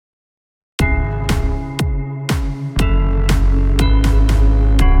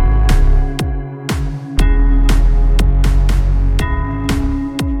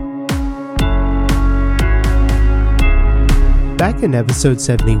Back in episode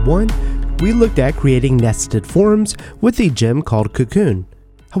 71, we looked at creating nested forms with a gem called Cocoon.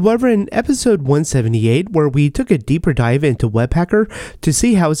 However, in episode 178, where we took a deeper dive into Webpacker to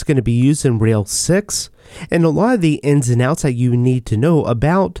see how it's going to be used in Rails 6, and a lot of the ins and outs that you need to know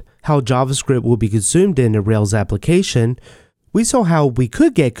about how JavaScript will be consumed in a Rails application, we saw how we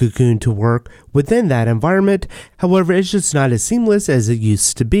could get Cocoon to work within that environment. However, it's just not as seamless as it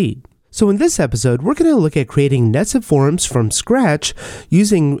used to be. So in this episode, we're going to look at creating nested forms from scratch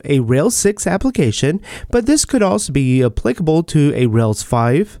using a Rails 6 application, but this could also be applicable to a Rails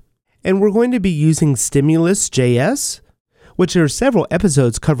 5. And we're going to be using StimulusJS, which there are several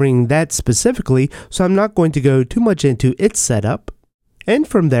episodes covering that specifically, so I'm not going to go too much into its setup. And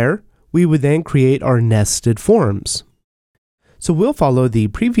from there, we would then create our nested forms. So we'll follow the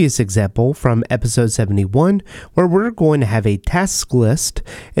previous example from episode 71, where we're going to have a task list,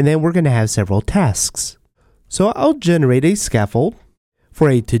 and then we're going to have several tasks. So I'll generate a scaffold for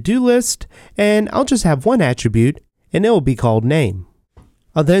a to-do list, and I'll just have one attribute, and it will be called name.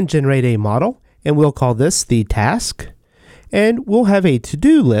 I'll then generate a model, and we'll call this the task, and we'll have a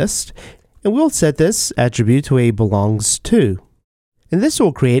to-do list, and we'll set this attribute to a belongs to. And this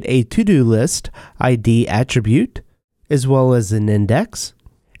will create a to-do list ID attribute, as well as an index,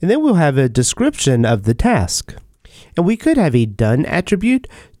 and then we'll have a description of the task. And we could have a done attribute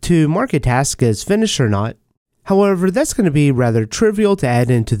to mark a task as finished or not. However, that's going to be rather trivial to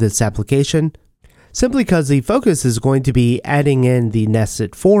add into this application, simply because the focus is going to be adding in the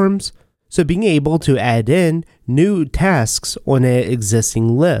nested forms, so being able to add in new tasks on an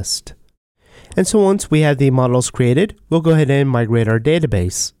existing list. And so once we have the models created, we'll go ahead and migrate our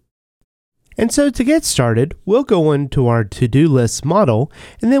database. And so to get started, we'll go into our to-do list model,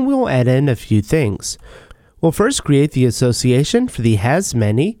 and then we'll add in a few things. We'll first create the association for the has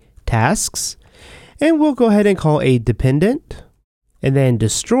many tasks, and we'll go ahead and call a dependent, and then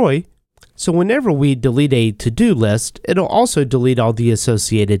destroy. So whenever we delete a to-do list, it'll also delete all the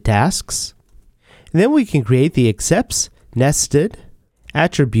associated tasks. And then we can create the accepts nested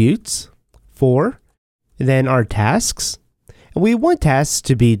attributes for, and then our tasks. And we want tasks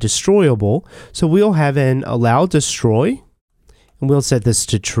to be destroyable, so we'll have an allow destroy, and we'll set this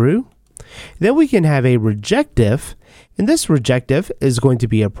to true. Then we can have a rejective, and this rejective is going to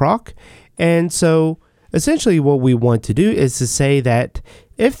be a proc. And so essentially what we want to do is to say that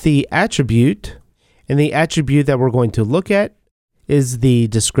if the attribute, and the attribute that we're going to look at is the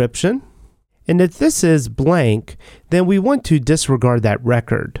description, and if this is blank, then we want to disregard that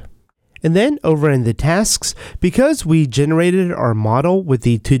record. And then over in the tasks, because we generated our model with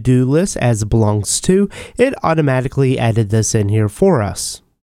the to-do list as belongs to, it automatically added this in here for us.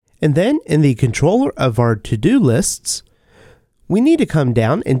 And then in the controller of our to-do lists, we need to come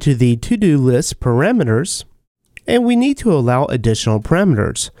down into the to-do list parameters, and we need to allow additional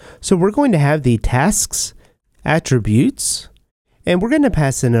parameters. So we're going to have the tasks attributes, and we're going to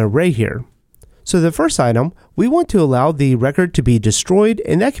pass an array here. So the first item, we want to allow the record to be destroyed,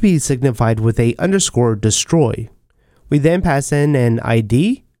 and that can be signified with a underscore destroy. We then pass in an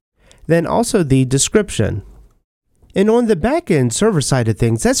ID, then also the description. And on the backend server side of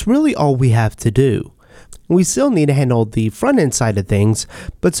things, that's really all we have to do. We still need to handle the front end side of things,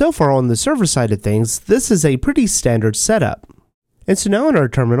 but so far on the server side of things, this is a pretty standard setup. And so now in our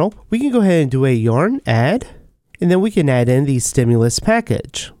terminal, we can go ahead and do a yarn add, and then we can add in the stimulus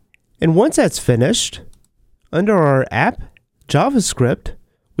package. And once that's finished, under our app, JavaScript,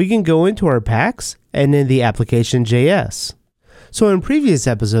 we can go into our packs and in the application.js. So in previous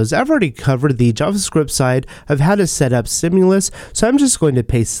episodes, I've already covered the JavaScript side of how to set up Stimulus, so I'm just going to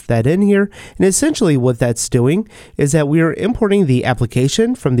paste that in here. And essentially what that's doing is that we are importing the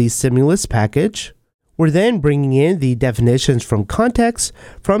application from the Stimulus package. We're then bringing in the definitions from context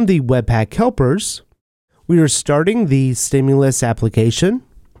from the Webpack helpers. We are starting the Stimulus application.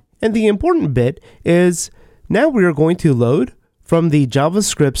 And the important bit is now we are going to load from the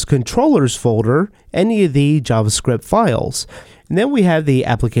JavaScript's controllers folder any of the JavaScript files. And then we have the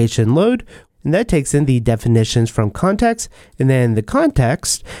application load, and that takes in the definitions from context, and then the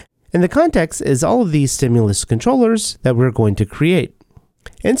context. And the context is all of these stimulus controllers that we're going to create.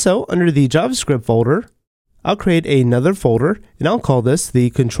 And so under the JavaScript folder, I'll create another folder, and I'll call this the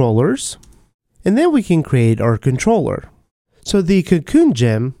controllers. And then we can create our controller. So the Cocoon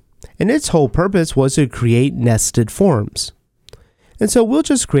gem, and its whole purpose was to create nested forms. And so we'll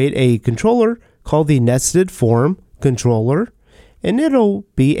just create a controller called the nested form controller, and it'll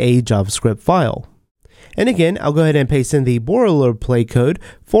be a JavaScript file. And again, I'll go ahead and paste in the boilerplate code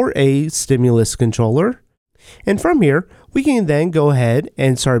for a stimulus controller. And from here, we can then go ahead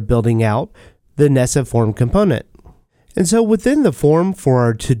and start building out the nested form component. And so within the form for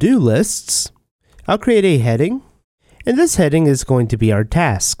our to-do lists, I'll create a heading, and this heading is going to be our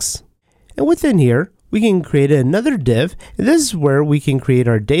tasks. And within here, we can create another div, and this is where we can create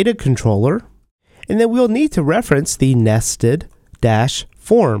our data controller, and then we'll need to reference the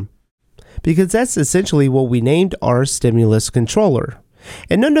nested-form, because that's essentially what we named our stimulus controller.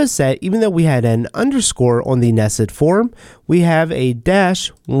 And notice that even though we had an underscore on the nested form, we have a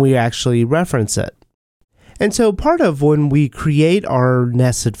dash when we actually reference it. And so part of when we create our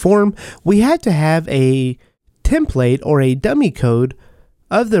nested form, we had to have a template or a dummy code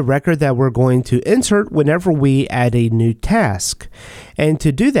of the record that we're going to insert whenever we add a new task. And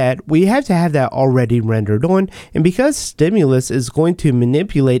to do that, we have to have that already rendered on. And because Stimulus is going to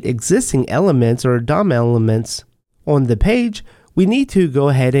manipulate existing elements or DOM elements on the page, we need to go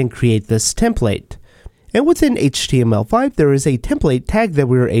ahead and create this template. And within HTML5, there is a template tag that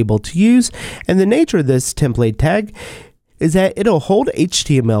we are able to use, and the nature of this template tag is that it'll hold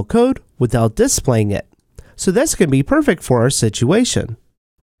HTML code without displaying it. So that's going to be perfect for our situation.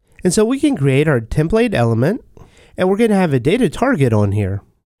 And so we can create our template element, and we're going to have a data target on here.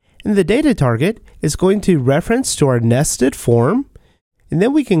 And the data target is going to reference to our nested form, and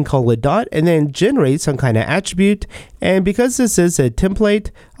then we can call it dot and then generate some kind of attribute. And because this is a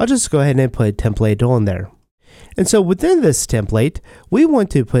template, I'll just go ahead and put template on there. And so within this template, we want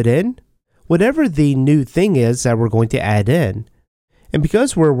to put in whatever the new thing is that we're going to add in. And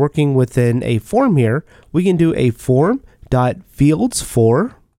because we're working within a form here, we can do a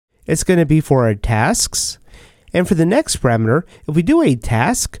form.fields_for. It's going to be for our tasks. And for the next parameter, if we do a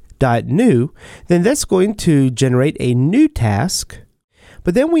task.new, then that's going to generate a new task.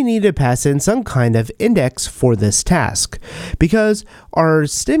 But then we need to pass in some kind of index for this task, because our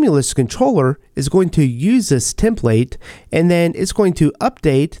stimulus controller is going to use this template, and then it's going to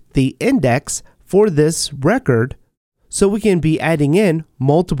update the index for this record so we can be adding in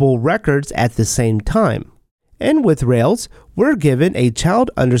multiple records at the same time. And with Rails, we're given a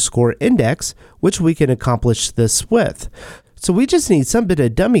child_index, which we can accomplish this with. So we just need some bit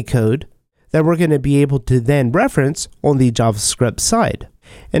of dummy code that we're going to be able to then reference on the JavaScript side.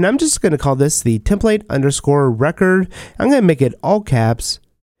 And I'm just going to call this the template_record. I'm going to make it all caps.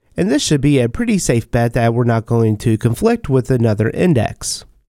 And this should be a pretty safe bet that we're not going to conflict with another index.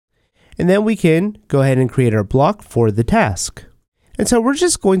 And then we can go ahead and create our block for the task. And so we're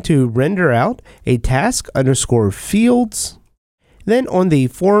just going to render out a task_fields. Then on the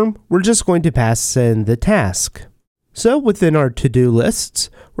form, we're just going to pass in the task. So within our to-do lists,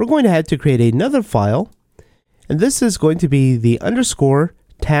 we're going to have to create another file. And this is going to be the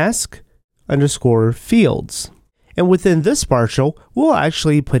 _task_fields. And within this partial, we'll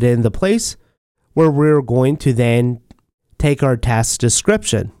actually put in the place where we're going to then take our task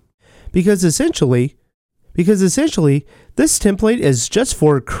description. Because essentially, this template is just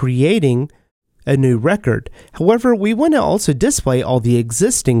for creating a new record. However, we want to also display all the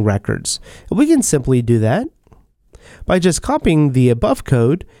existing records. And we can simply do that by just copying the above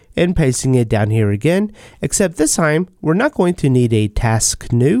code and pasting it down here again, except this time we're not going to need a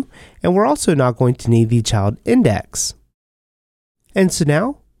task new, and we're also not going to need the child index. And so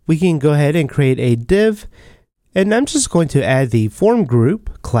now we can go ahead and create a div, and I'm just going to add the form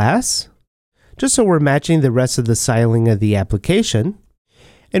group class, just so we're matching the rest of the styling of the application.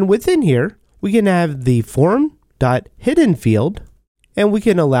 And within here, we can have the form.hidden field, and we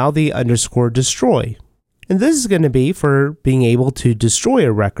can allow the _destroy. And this is going to be for being able to destroy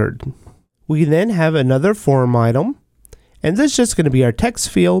a record. We can then have another form item, and this is just going to be our text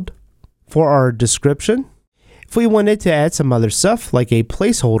field for our description. If we wanted to add some other stuff like a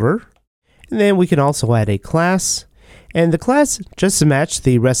placeholder, and then we can also add a class. And the class, just to match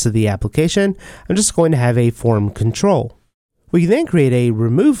the rest of the application, I'm just going to have a form control. We can then create a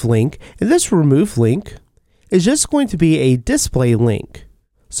remove link, and this remove link is just going to be a display link.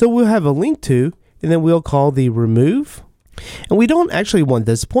 So we'll have a link to, and then we'll call the remove. And we don't actually want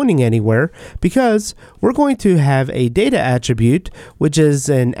this pointing anywhere because we're going to have a data attribute, which is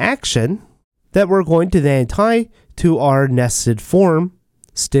an action that we're going to then tie to our nested form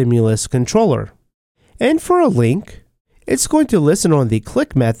stimulus controller. And for a link, it's going to listen on the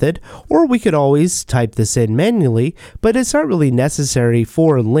click method, or we could always type this in manually, but it's not really necessary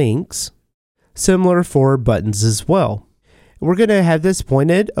for links. Similar for buttons as well. We're going to have this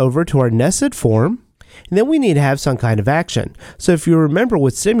pointed over to our nested form, and then we need to have some kind of action. So if you remember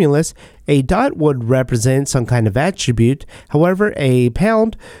with stimulus, a dot would represent some kind of attribute, however a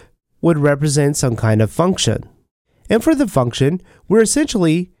pound would represent some kind of function. And for the function, we're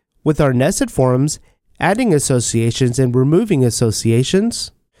essentially, with our nested forms, adding associations and removing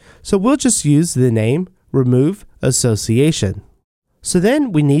associations. So we'll just use the name remove association. So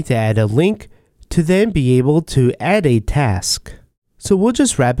then we need to add a link to then be able to add a task. So we'll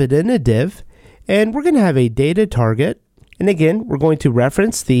just wrap it in a div, and we're going to have a data target. And again, we're going to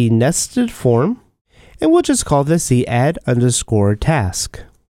reference the nested form, and we'll just call this the add_task.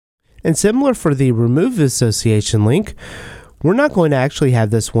 And similar for the remove association link, we're not going to actually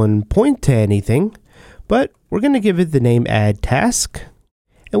have this one point to anything, but we're going to give it the name add task,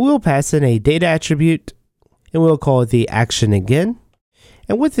 and we'll pass in a data attribute, and we'll call it the action again.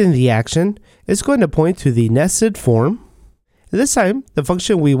 And within the action, it's going to point to the nested form. And this time, the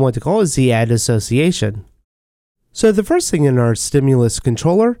function we want to call is the add association. So the first thing in our stimulus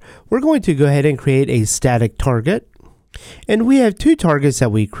controller, we're going to go ahead and create a static target. And we have two targets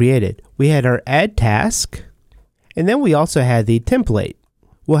that we created. We had our add task, and then we also had the template.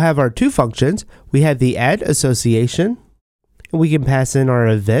 We'll have our two functions. We have the add association, and we can pass in our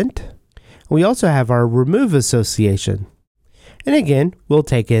event. We also have our remove association. And again, we'll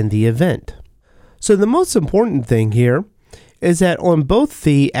take in the event. So the most important thing here is that on both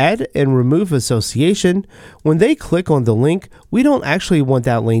the add and remove association, when they click on the link, we don't actually want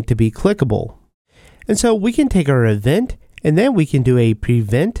that link to be clickable. And so we can take our event, and then we can do a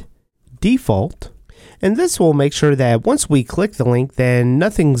prevent default. And this will make sure that once we click the link, then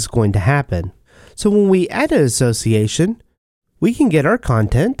nothing's going to happen. So when we add an association, we can get our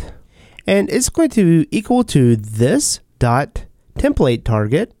content, and it's going to equal to this dot template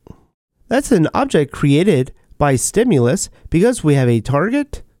target. That's an object created by Stimulus because we have a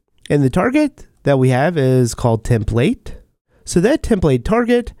target, and the target that we have is called template. So that template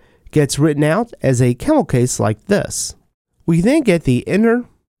target gets written out as a camel case like this. We then get the inner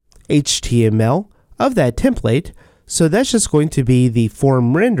HTML of that template, so that's just going to be the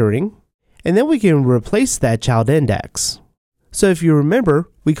form rendering, and then we can replace that child index. So if you remember,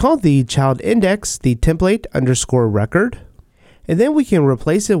 we called the child index the template_record, and then we can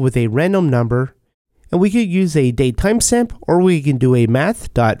replace it with a random number, and we could use a date timestamp, or we can do a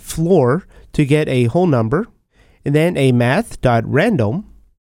math.floor to get a whole number, and then a math.random,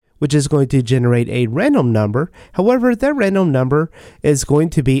 which is going to generate a random number. However, that random number is going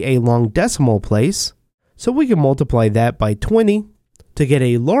to be a long decimal place, so we can multiply that by 20 to get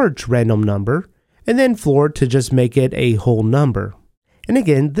a large random number, and then floor to just make it a whole number. And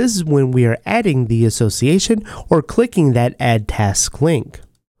again, this is when we are adding the association or clicking that add task link.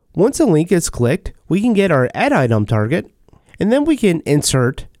 Once a link is clicked, we can get our add item target, and then we can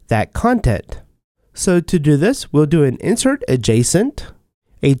insert that content. So to do this, we'll do an insert adjacent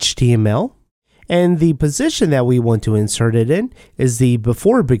HTML, and the position that we want to insert it in is the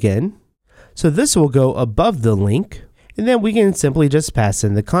before begin. So this will go above the link, and then we can simply just pass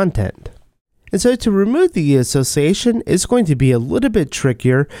in the content. And so to remove the association is going to be a little bit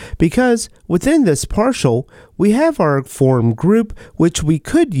trickier because within this partial, we have our form group, which we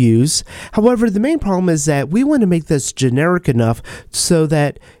could use. However, the main problem is that we want to make this generic enough so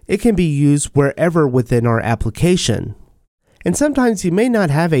that it can be used wherever within our application. And sometimes you may not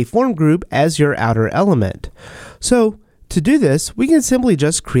have a form group as your outer element. So to do this, we can simply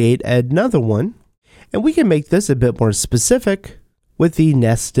just create another one, and we can make this a bit more specific with the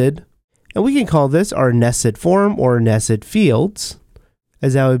nested. And we can call this our nested form or nested fields,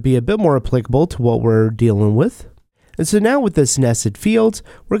 as that would be a bit more applicable to what we're dealing with. And so now with this nested fields,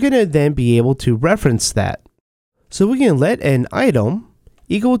 we're going to then be able to reference that. So we can let an item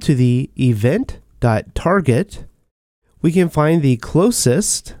equal to the event.target. We can find the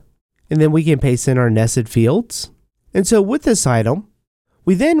closest, and then we can paste in our nested fields. And so with this item,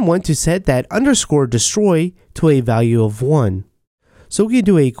 we then want to set that _destroy to a value of 1. So we can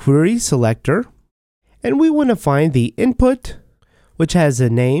do a query selector, and we want to find the input, which has a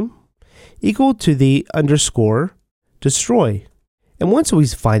name, equal to the _destroy. And once we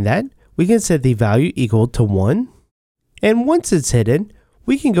find that, we can set the value equal to 1. And once it's hidden,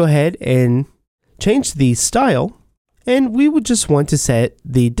 we can go ahead and change the style, and we would just want to set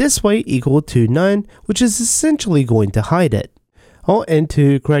the display equal to none, which is essentially going to hide it. Oh, and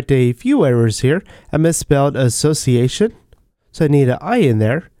to correct a few errors here, I misspelled association. So I need an I in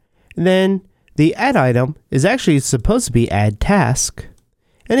there. And then the add item is actually supposed to be add task.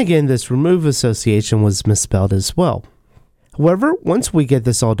 And again, this remove association was misspelled as well. However, once we get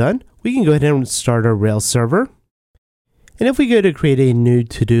this all done, we can go ahead and start our Rails server. And if we go to create a new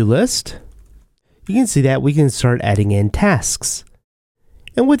to-do list, you can see that we can start adding in tasks.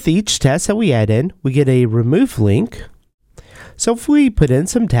 And with each task that we add in, we get a remove link. So if we put in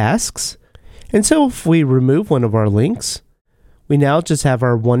some tasks, and so if we remove one of our links, we now just have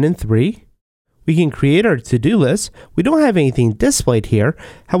our 1 and 3. we can create our to-do list. We don't have anything displayed here.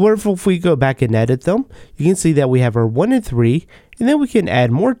 However, if we go back and edit them, you can see that we have our 1 and 3, and then we can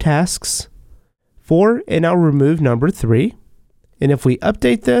add more tasks, 4, and I'll remove number 3. And if we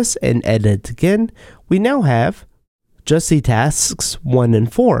update this and edit again, we now have just the tasks 1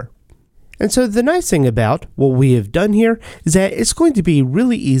 and 4. And so the nice thing about what we have done here is that it's going to be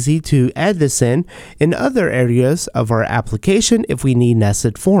really easy to add this in other areas of our application if we need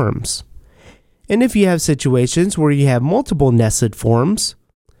nested forms. And if you have situations where you have multiple nested forms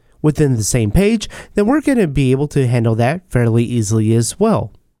within the same page, then we're going to be able to handle that fairly easily as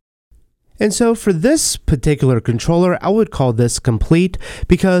well. And so for this particular controller, I would call this complete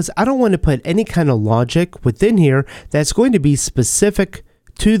because I don't want to put any kind of logic within here that's going to be specific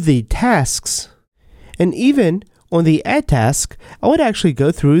to the tasks. And even on the add task, I would actually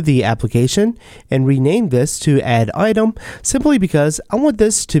go through the application and rename this to add item simply because I want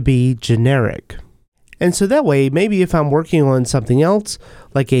this to be generic. And so that way, maybe if I'm working on something else,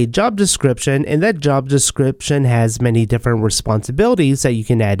 like a job description, and that job description has many different responsibilities that you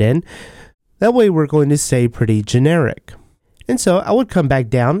can add in, that way we're going to stay pretty generic. And so I would come back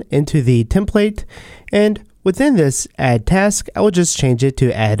down into the template, and within this add task, I would just change it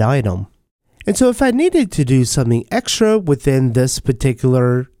to add item. And so if I needed to do something extra within this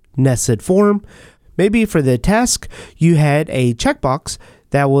particular nested form, maybe for the task, you had a checkbox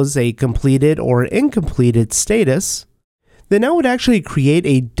that was a completed or incompleted status, then I would actually create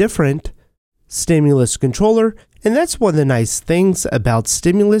a different Stimulus controller. And that's one of the nice things about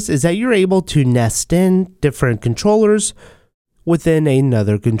Stimulus is that you're able to nest in different controllers within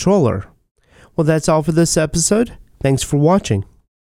another controller. Well, that's all for this episode. Thanks for watching.